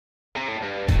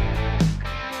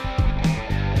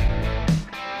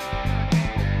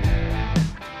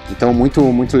Então,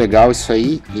 muito legal isso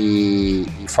aí. E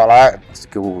falar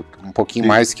um pouquinho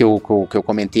mais que eu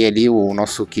comentei ali, o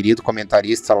nosso querido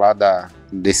comentarista lá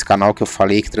desse canal que eu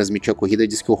falei, que transmitiu a corrida,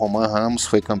 disse que o Romain Ramos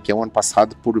foi campeão ano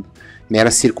passado por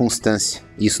mera circunstância.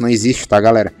 Isso não existe, tá,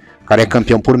 galera? O cara é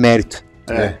campeão por mérito.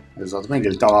 Exatamente.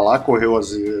 Ele tava lá, correu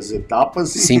as etapas.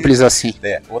 Simples assim.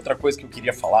 Outra coisa que eu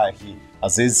queria falar é que,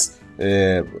 às vezes,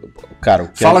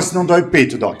 cara... Fala se não dói o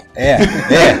peito, Doc. É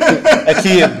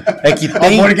que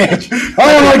tem...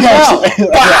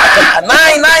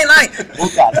 Ô,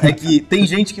 cara, é que tem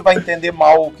gente que vai entender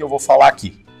mal o que eu vou falar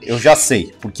aqui. Eu já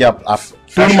sei, porque a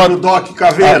turma do Doc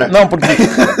Caveira. Não, porque,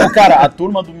 cara, a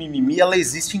turma do mimimi, ela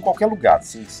existe em qualquer lugar.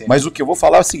 Sim. Mas o que eu vou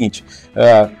falar é o seguinte,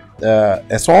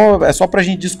 é só pra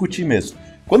gente discutir mesmo.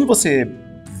 Quando você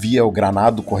via o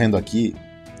Granado correndo aqui,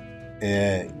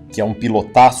 que é um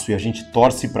pilotaço, e a gente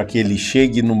torce para que ele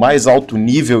chegue no mais alto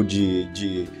nível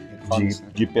de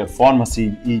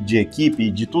performance e de equipe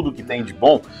e de tudo que tem de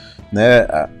bom, né?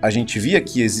 A gente via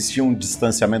que existia um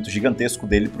distanciamento gigantesco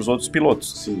dele para os outros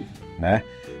pilotos. Sim. Né?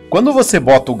 Quando você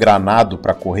bota o Granado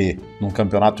para correr num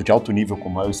campeonato de alto nível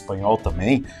como é o espanhol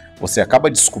também, você acaba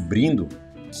descobrindo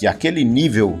que aquele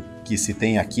nível que se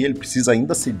tem aqui, ele precisa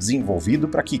ainda ser desenvolvido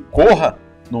para que corra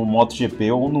no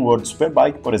MotoGP ou no World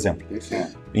Superbike, por exemplo.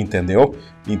 Entendeu?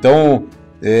 Então,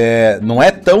 não é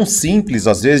tão simples,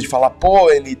 às vezes, de falar, pô,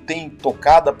 ele tem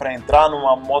tocada para entrar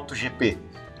numa MotoGP.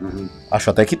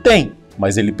 Acho até que tem,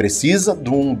 mas ele precisa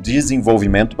de um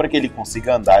desenvolvimento para que ele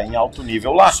consiga andar em alto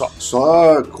nível lá.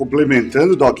 Só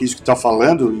complementando, Doc, isso que tu tá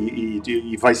falando,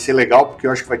 e vai ser legal, porque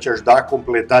eu acho que vai te ajudar a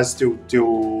completar essa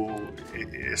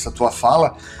tua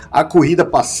fala. A corrida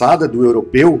passada do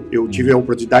europeu, eu tive a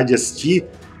oportunidade de assistir,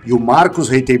 e o Marcos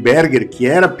Reitenberger, que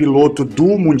era piloto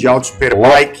do Mundial de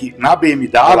Superbike na BMW,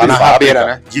 lá na Rabeira,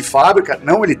 né? De fábrica,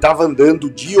 não, ele tava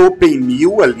andando de Open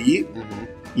 1000 ali,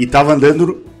 e tava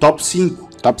andando top 5.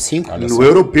 Top 5. No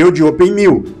europeu de Open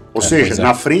 1000. Ou seja,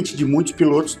 na frente de muitos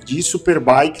pilotos de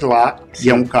Superbike lá, e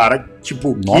é um cara,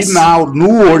 tipo, que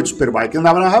no World Superbike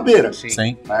andava na rabeira.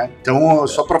 Sim. Né? Então,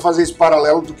 só para fazer esse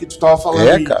paralelo do que tu estava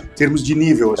falando em termos de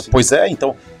nível. Assim. Pois é,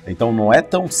 então não é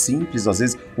tão simples, às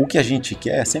vezes, o que a gente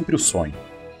quer é sempre o sonho.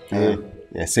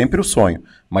 É sempre o sonho,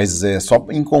 mas é só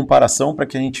em comparação para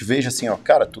que a gente veja assim, ó,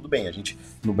 cara, tudo bem, a gente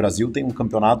no Brasil tem um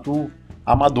campeonato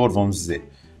amador, vamos dizer.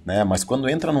 Né? Mas quando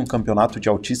entra num campeonato de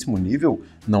altíssimo nível,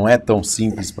 não é tão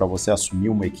simples para você assumir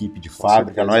uma equipe de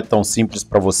fábrica, não é tão simples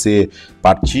para você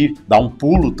partir, dar um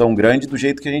pulo tão grande do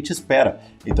jeito que a gente espera.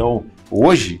 Então,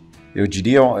 hoje, eu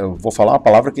vou falar uma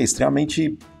palavra que é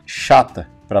extremamente chata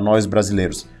para nós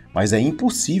brasileiros, mas é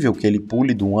impossível que ele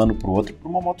pule de um ano para o outro para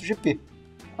uma MotoGP.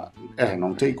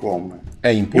 Não tem como. Né?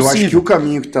 É impossível. Eu acho que o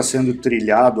caminho que está sendo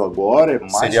trilhado agora é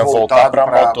mais seria voltar para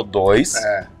a Moto 2,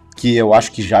 que eu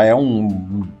acho que já é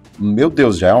meu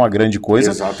Deus, já é uma grande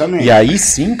coisa. Exatamente. E aí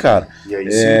sim, cara... E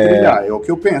aí sim brilhar, é o que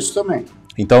eu penso também.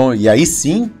 Então, e aí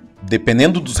sim,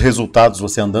 dependendo dos resultados,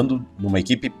 você andando numa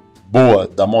equipe boa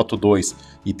da Moto 2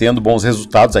 e tendo bons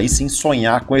resultados, aí sim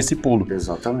sonhar com esse pulo.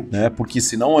 Exatamente. Né? Porque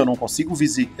senão eu não consigo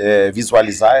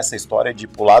visualizar essa história de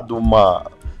pular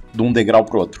de um degrau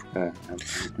pro outro.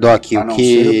 Doc, o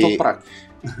que... eu tô fraco.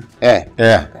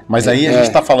 Mas aí a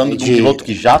gente tá falando de um piloto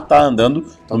que já tá andando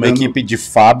numa equipe de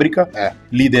fábrica,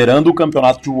 liderando o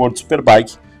campeonato de World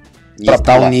Superbike. E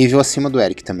tá um nível acima do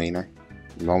Eric também, né?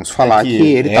 Vamos falar que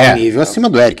ele tá um nível acima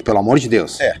do Eric, pelo amor de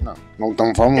Deus.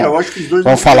 Então vamos, eu acho que os dois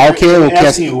vamos falar o que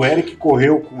assim, o Eric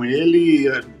correu com ele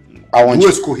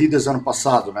duas corridas ano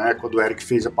passado, né? Quando o Eric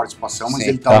fez a participação, mas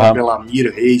ele tava pela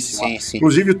Mir Racing. Sim.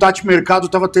 Inclusive o Tati Mercado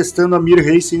tava testando a Mir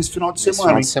Racing esse final de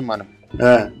semana.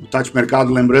 O Tati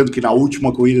Mercado, lembrando que na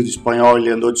última corrida do espanhol ele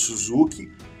andou de Suzuki,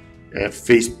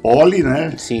 fez pole,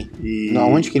 né? Sim.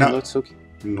 Onde que ele andou de Suzuki?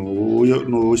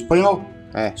 No espanhol.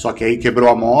 Só que aí quebrou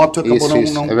a moto e acabou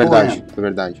não correndo. É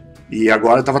verdade. E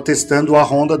agora estava testando a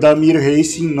Honda da Mir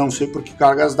Racing, não sei por que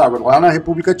cargas d'água, lá na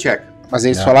República Tcheca. Mas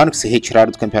eles falaram que se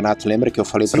retiraram do campeonato, lembra que eu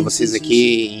falei para vocês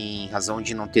aqui em razão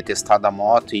de não ter testado a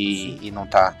moto e não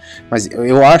tá... Mas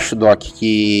eu acho, Doc,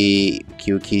 que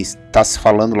o que está se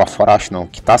falando lá fora, o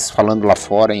que está se falando lá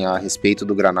fora a respeito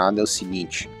do Granado é o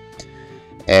seguinte,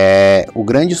 o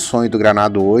grande sonho do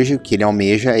Granado hoje, o que ele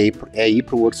almeja é ir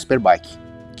para o World Superbike,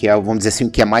 que é, vamos dizer assim,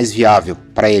 o que é mais viável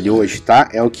para ele hoje, tá?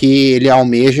 É o que ele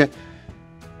almeja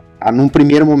num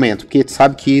primeiro momento, porque tu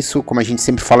sabe que isso, como a gente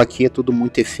sempre fala aqui, é tudo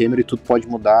muito efêmero e tudo pode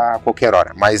mudar a qualquer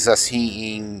hora. Mas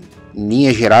assim, em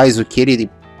linhas gerais, o que ele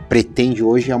pretende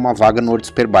hoje é uma vaga no World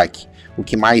Superbike. O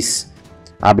que mais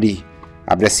abre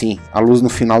assim a luz no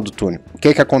final do túnel. O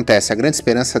que que acontece? A grande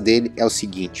esperança dele é o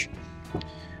seguinte: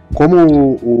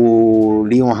 como o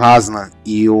Leon Hasna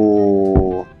e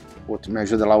o outro, me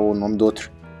ajuda lá o nome do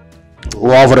outro.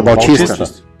 O Álvaro Bautista.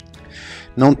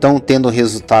 Não estão tendo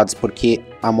resultados porque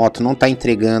a moto não está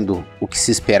entregando o que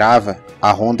se esperava.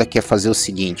 A Honda quer fazer o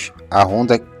seguinte, a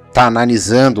Honda está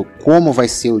analisando como vai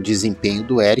ser o desempenho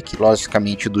do Eric,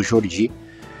 logicamente do Jordi,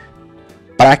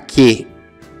 para que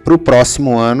para o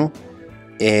próximo ano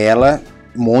ela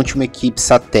monte uma equipe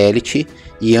satélite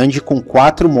e ande com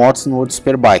 4 motos no outro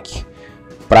Superbike,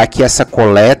 para que essa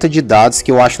coleta de dados,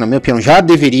 que eu acho, na minha opinião, já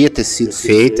deveria ter sido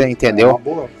feita, entendeu?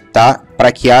 Tá?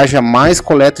 Para que haja mais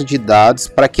coleta de dados,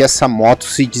 para que essa moto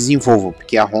se desenvolva,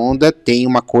 porque a Honda tem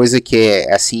uma coisa que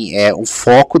é assim, é o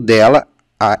foco dela,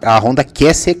 a Honda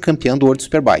quer ser campeã do World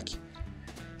Superbike.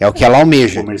 É o que ela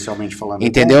almeja. Comercialmente falando.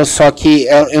 Entendeu? Só que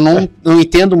eu não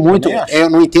entendo muito. Eu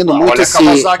não entendo muito esse.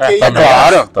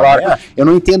 Claro. Eu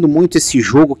não entendo muito esse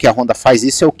jogo que a Honda faz.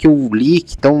 Isso é o que eu li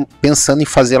que estão pensando em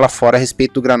fazer lá fora a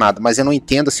respeito do Granada. Mas eu não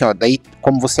entendo assim, ó. Daí,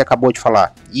 como você acabou de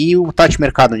falar. E o Tati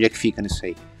Mercado, onde é que fica nisso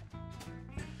aí?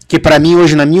 Que pra mim,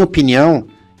 hoje, na minha opinião,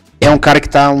 é um cara que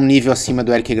tá um nível acima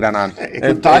do Eric Granado. Que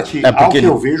o Tati, ao que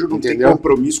eu vejo, não tem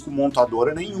compromisso com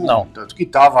montadora nenhum. Não. Tanto que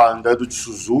tava andando de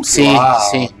Suzuki lá,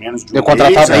 menos de um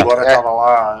mês, agora tava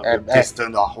lá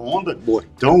testando a Honda. Boa.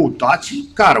 Então o Tati,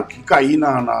 cara, o que cair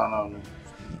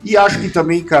E acho que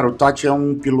também, cara, o Tati é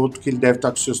um piloto que ele deve estar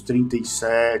com seus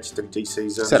 37,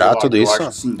 36 anos. Será tudo isso?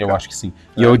 Eu acho que sim.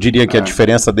 E eu diria que a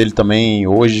diferença dele também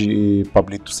hoje,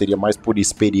 Pablito, seria mais por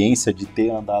experiência de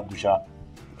ter andado já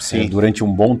durante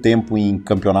um bom tempo em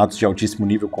campeonatos de altíssimo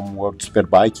nível como o World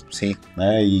Superbike. Sim.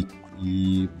 Né?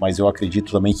 Mas eu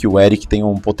acredito também que o Eric tem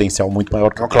um potencial muito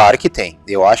maior que o Claro que tem.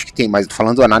 Eu acho que tem, mas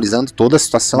analisando toda a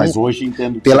situação. Mas hoje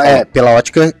entendo pela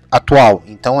ótica atual.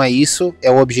 Então é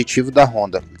o objetivo da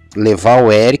Honda. Levar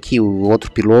o Eric, o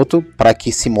outro piloto, para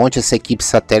que se monte essa equipe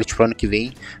satélite para o ano que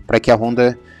vem, para que a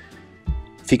Honda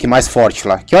fique mais forte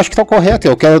lá. Que eu acho que tá correto.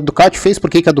 É o que a Ducati fez. Por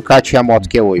que a Ducati é a moto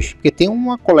que é hoje? Porque tem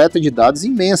uma coleta de dados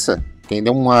imensa.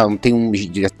 Entendeu? Tem um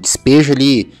despejo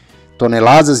ali,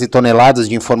 toneladas e toneladas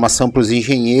de informação para os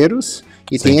engenheiros.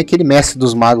 E tem aquele mestre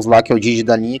dos magos lá, que é o Didi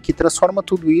da linha, que transforma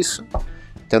tudo isso.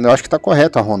 Entendeu? Eu acho que tá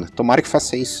correto a Honda. Tomara que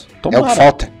faça isso. Tomara. É o que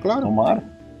falta. Claro. Tomara.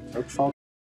 É o que falta.